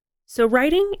So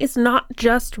writing is not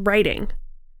just writing.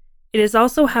 It is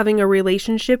also having a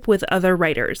relationship with other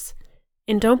writers.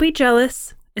 And don't be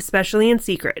jealous, especially in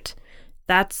secret.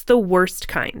 That's the worst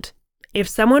kind. If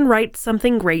someone writes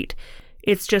something great,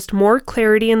 it's just more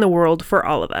clarity in the world for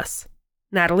all of us.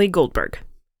 Natalie Goldberg.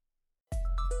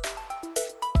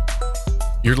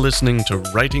 You're listening to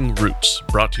Writing Roots,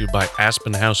 brought to you by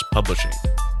Aspen House Publishing.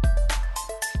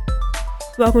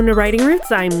 Welcome to Writing Roots.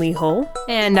 I'm Lee Hull.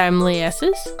 And I'm Lee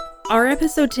Esses. Our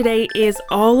episode today is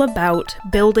all about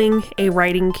building a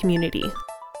writing community.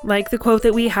 Like the quote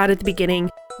that we had at the beginning,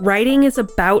 writing is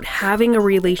about having a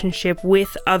relationship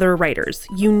with other writers.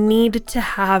 You need to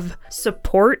have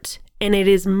support, and it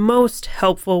is most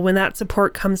helpful when that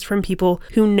support comes from people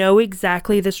who know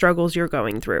exactly the struggles you're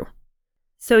going through.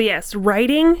 So yes,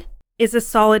 writing is a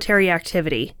solitary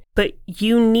activity, but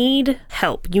you need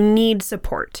help, you need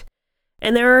support.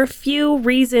 And there are a few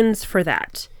reasons for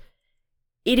that.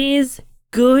 It is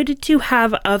good to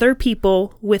have other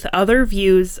people with other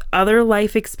views, other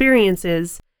life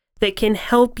experiences that can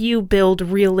help you build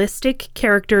realistic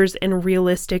characters and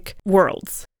realistic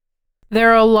worlds.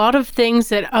 There are a lot of things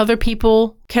that other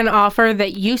people can offer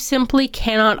that you simply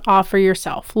cannot offer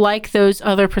yourself, like those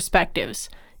other perspectives.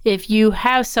 If you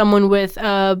have someone with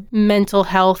a mental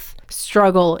health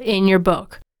struggle in your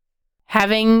book,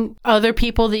 having other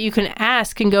people that you can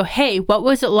ask and go, hey, what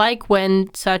was it like when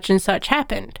such and such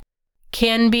happened,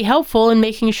 can be helpful in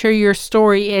making sure your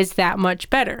story is that much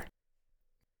better.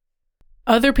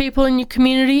 Other people in your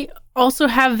community also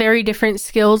have very different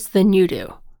skills than you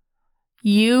do.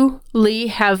 You, Lee,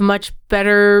 have much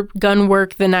better gun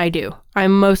work than I do. I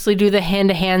mostly do the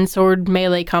hand-to-hand sword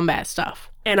melee combat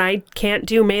stuff. And I can't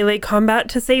do melee combat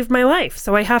to save my life,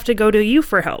 so I have to go to you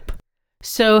for help.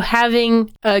 So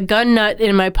having a gun nut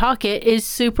in my pocket is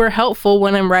super helpful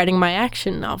when I'm writing my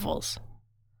action novels.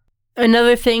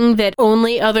 Another thing that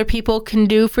only other people can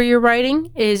do for your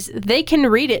writing is they can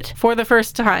read it for the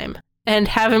first time and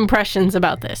have impressions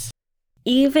about this.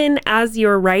 Even as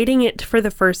you're writing it for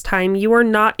the first time, you are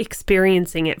not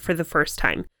experiencing it for the first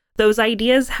time. Those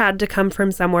ideas had to come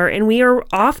from somewhere, and we are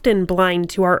often blind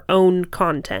to our own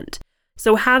content.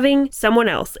 So having someone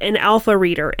else, an alpha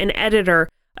reader, an editor,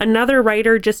 another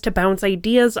writer just to bounce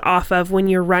ideas off of when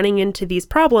you're running into these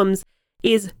problems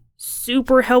is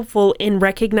super helpful in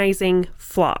recognizing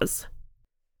flaws.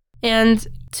 And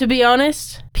to be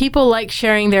honest, people like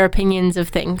sharing their opinions of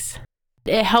things.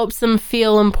 It helps them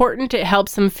feel important. It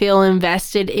helps them feel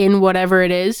invested in whatever it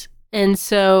is. And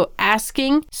so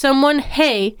asking someone,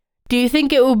 hey, do you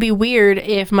think it would be weird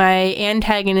if my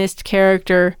antagonist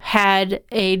character had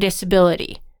a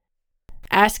disability?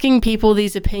 Asking people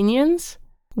these opinions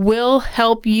will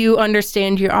help you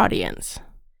understand your audience.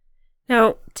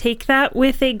 Now, take that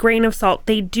with a grain of salt.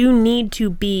 They do need to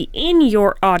be in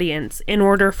your audience in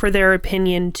order for their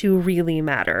opinion to really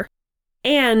matter.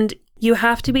 And you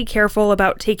have to be careful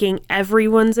about taking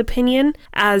everyone's opinion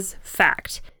as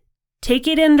fact. Take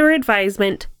it under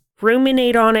advisement,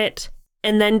 ruminate on it,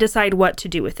 and then decide what to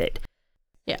do with it.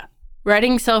 Yeah.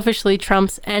 Writing selfishly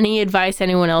trumps any advice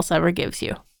anyone else ever gives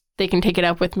you. They can take it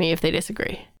up with me if they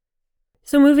disagree.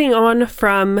 So moving on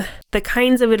from the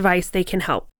kinds of advice they can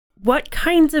help, what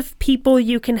kinds of people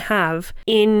you can have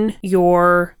in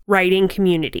your writing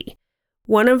community?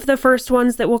 One of the first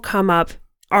ones that will come up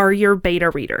are your beta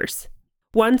readers.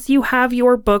 Once you have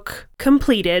your book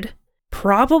completed,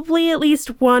 probably at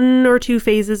least 1 or 2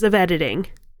 phases of editing,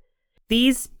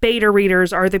 these beta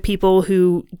readers are the people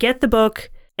who get the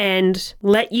book and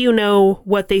let you know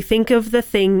what they think of the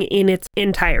thing in its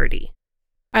entirety.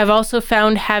 I've also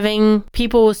found having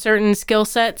people with certain skill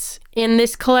sets in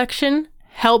this collection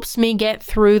helps me get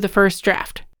through the first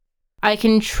draft. I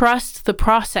can trust the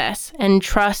process and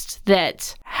trust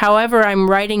that however I'm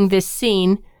writing this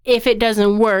scene, if it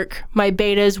doesn't work, my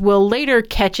betas will later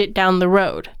catch it down the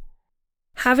road.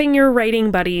 Having your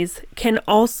writing buddies can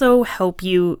also help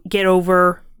you get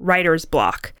over writer's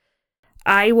block.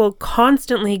 I will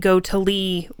constantly go to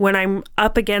Lee when I'm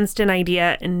up against an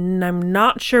idea and I'm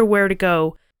not sure where to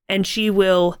go, and she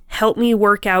will help me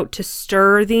work out to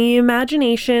stir the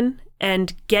imagination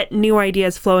and get new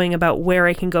ideas flowing about where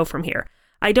I can go from here.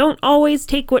 I don't always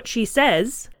take what she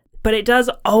says, but it does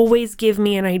always give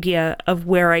me an idea of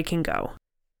where I can go.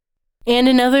 And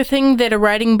another thing that a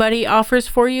writing buddy offers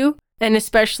for you, and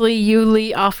especially you,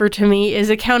 Lee, offer to me, is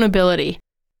accountability.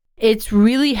 It's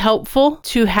really helpful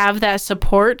to have that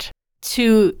support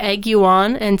to egg you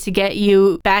on and to get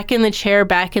you back in the chair,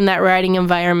 back in that writing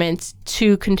environment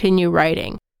to continue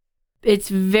writing. It's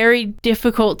very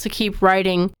difficult to keep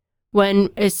writing when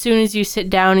as soon as you sit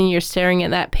down and you're staring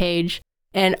at that page,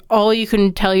 And all you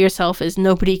can tell yourself is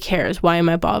nobody cares. Why am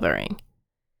I bothering?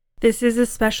 This is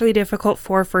especially difficult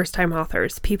for first-time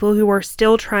authors, people who are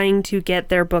still trying to get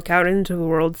their book out into the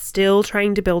world, still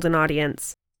trying to build an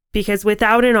audience. Because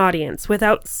without an audience,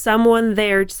 without someone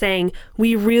there saying,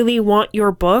 we really want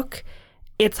your book,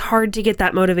 it's hard to get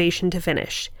that motivation to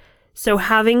finish. So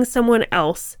having someone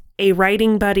else, a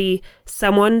writing buddy,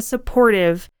 someone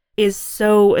supportive, is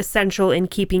so essential in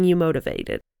keeping you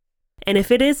motivated. And if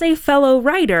it is a fellow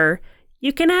writer,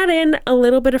 you can add in a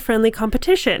little bit of friendly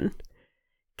competition.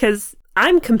 Because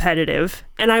I'm competitive,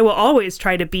 and I will always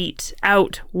try to beat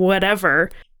out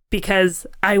whatever, because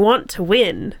I want to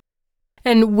win.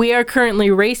 And we are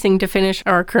currently racing to finish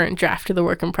our current draft of the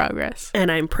work in progress.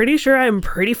 And I'm pretty sure I'm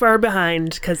pretty far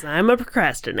behind, because I'm a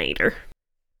procrastinator.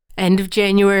 End of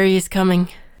January is coming.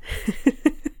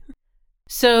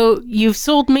 So you've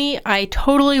sold me. I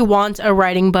totally want a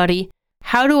writing buddy.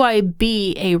 How do I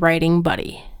be a writing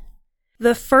buddy?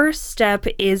 The first step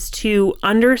is to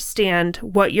understand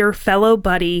what your fellow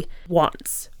buddy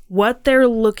wants, what they're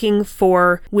looking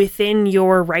for within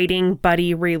your writing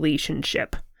buddy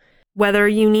relationship. Whether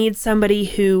you need somebody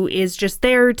who is just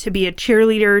there to be a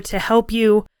cheerleader to help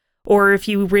you, or if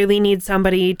you really need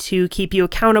somebody to keep you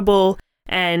accountable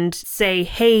and say,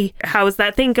 hey, how's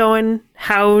that thing going?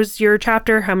 How's your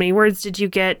chapter? How many words did you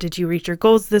get? Did you reach your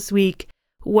goals this week?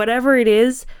 Whatever it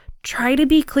is, try to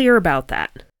be clear about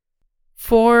that.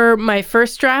 For my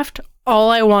first draft, all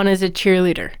I want is a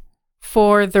cheerleader.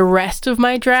 For the rest of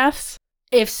my drafts,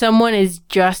 if someone is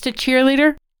just a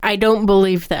cheerleader, I don't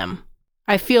believe them.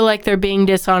 I feel like they're being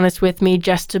dishonest with me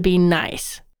just to be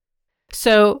nice.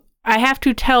 So I have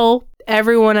to tell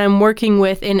everyone I'm working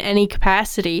with in any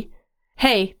capacity,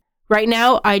 hey, right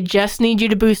now, I just need you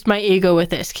to boost my ego with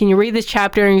this. Can you read this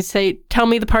chapter and say, tell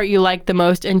me the part you like the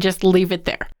most, and just leave it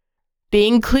there?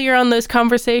 Being clear on those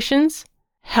conversations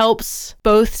helps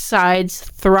both sides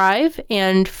thrive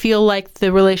and feel like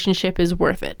the relationship is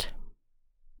worth it.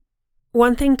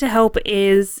 One thing to help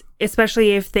is,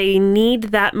 especially if they need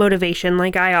that motivation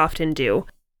like I often do,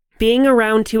 being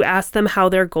around to ask them how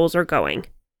their goals are going.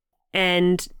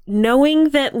 And knowing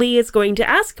that Lee is going to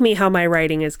ask me how my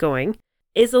writing is going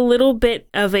is a little bit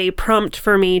of a prompt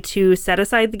for me to set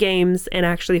aside the games and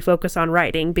actually focus on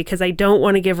writing, because I don't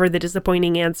want to give her the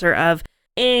disappointing answer of,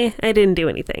 I didn't do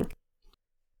anything.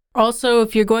 Also,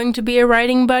 if you're going to be a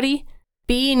writing buddy,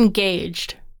 be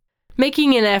engaged.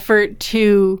 Making an effort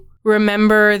to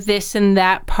remember this and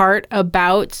that part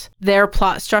about their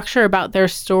plot structure, about their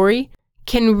story,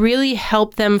 can really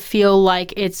help them feel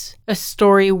like it's a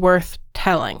story worth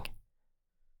telling.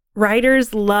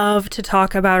 Writers love to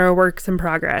talk about our works in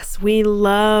progress. We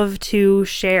love to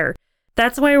share.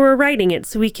 That's why we're writing it,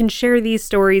 so we can share these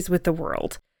stories with the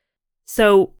world.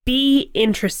 So be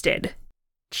interested.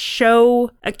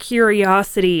 Show a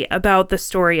curiosity about the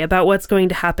story, about what's going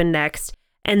to happen next,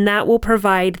 and that will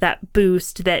provide that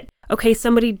boost that, okay,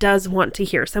 somebody does want to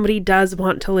hear, somebody does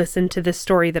want to listen to this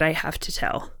story that I have to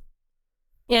tell.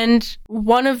 And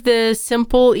one of the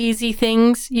simple, easy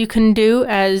things you can do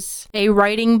as a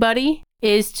writing buddy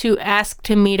is to ask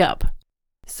to meet up.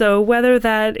 So whether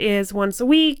that is once a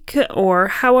week or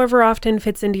however often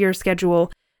fits into your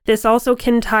schedule, this also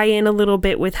can tie in a little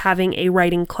bit with having a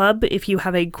writing club. If you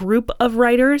have a group of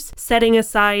writers, setting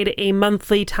aside a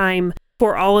monthly time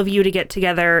for all of you to get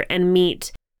together and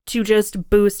meet to just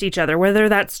boost each other, whether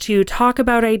that's to talk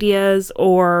about ideas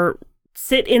or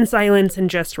sit in silence and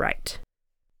just write.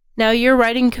 Now, your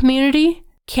writing community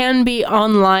can be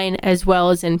online as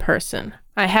well as in person.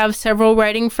 I have several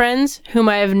writing friends whom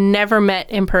I have never met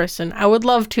in person. I would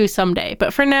love to someday,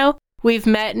 but for now, we've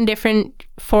met in different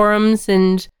forums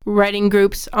and writing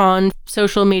groups on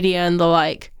social media and the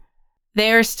like.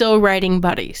 They are still writing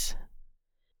buddies.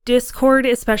 Discord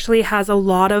especially has a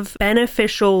lot of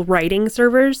beneficial writing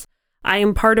servers. I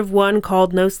am part of one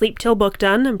called No Sleep Till Book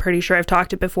Done. I'm pretty sure I've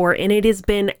talked it before, and it has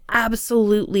been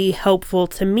absolutely helpful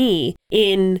to me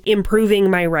in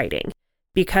improving my writing,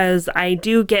 because I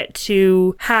do get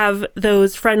to have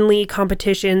those friendly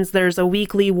competitions. There's a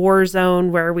weekly war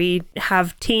zone where we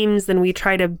have teams and we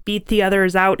try to beat the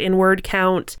others out in word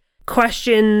count,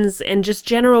 questions, and just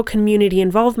general community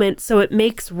involvement, so it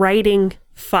makes writing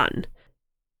fun.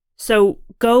 So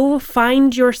go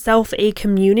find yourself a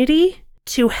community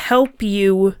to help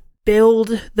you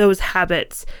build those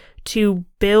habits, to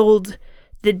build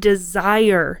the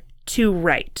desire to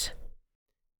write.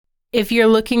 If you're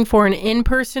looking for an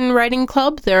in-person writing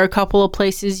club, there are a couple of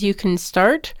places you can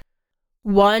start.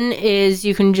 One is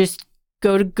you can just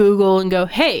go to Google and go,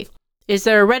 hey, is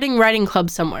there a Reading Writing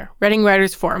Club somewhere? Reading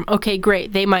Writers Forum. Okay,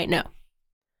 great. They might know.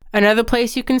 Another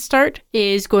place you can start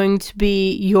is going to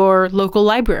be your local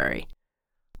library.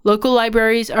 Local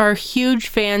libraries are huge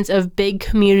fans of big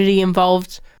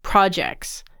community-involved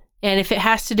projects, and if it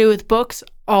has to do with books,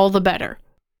 all the better.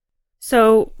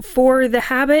 So for the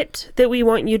habit that we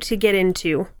want you to get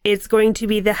into, it's going to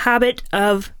be the habit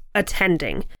of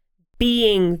attending,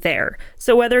 being there.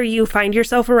 So whether you find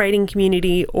yourself a writing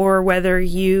community or whether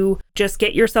you just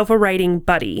get yourself a writing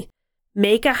buddy,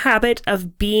 make a habit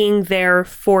of being there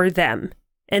for them,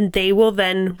 and they will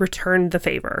then return the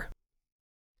favor.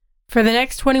 For the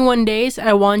next 21 days,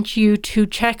 I want you to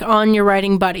check on your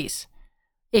writing buddies.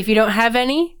 If you don't have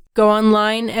any, go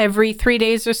online every 3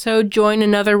 days or so, join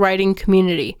another writing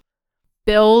community.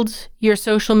 Build your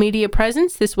social media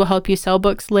presence. This will help you sell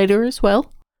books later as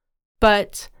well.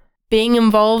 But being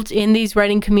involved in these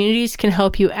writing communities can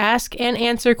help you ask and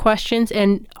answer questions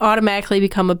and automatically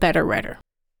become a better writer.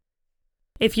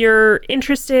 If you're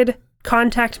interested,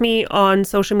 contact me on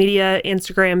social media,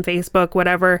 Instagram, Facebook,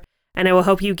 whatever, and I will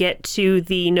help you get to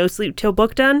the No Sleep Till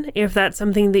Book Done if that's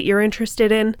something that you're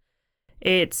interested in.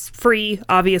 It's free.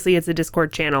 Obviously, it's a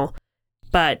Discord channel,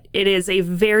 but it is a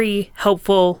very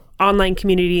helpful online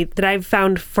community that I've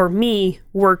found for me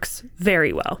works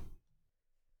very well.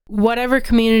 Whatever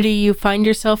community you find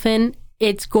yourself in,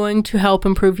 it's going to help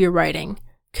improve your writing.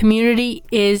 Community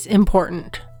is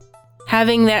important.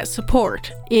 Having that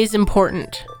support is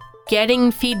important.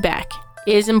 Getting feedback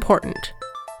is important.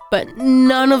 But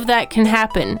none of that can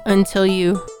happen until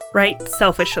you write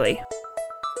selfishly.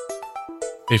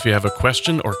 If you have a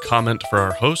question or comment for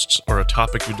our hosts or a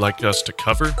topic you'd like us to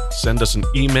cover, send us an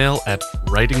email at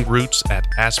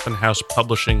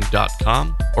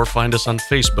writingroots@aspenhousepublishing.com or find us on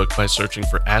Facebook by searching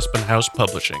for Aspen House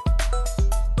Publishing.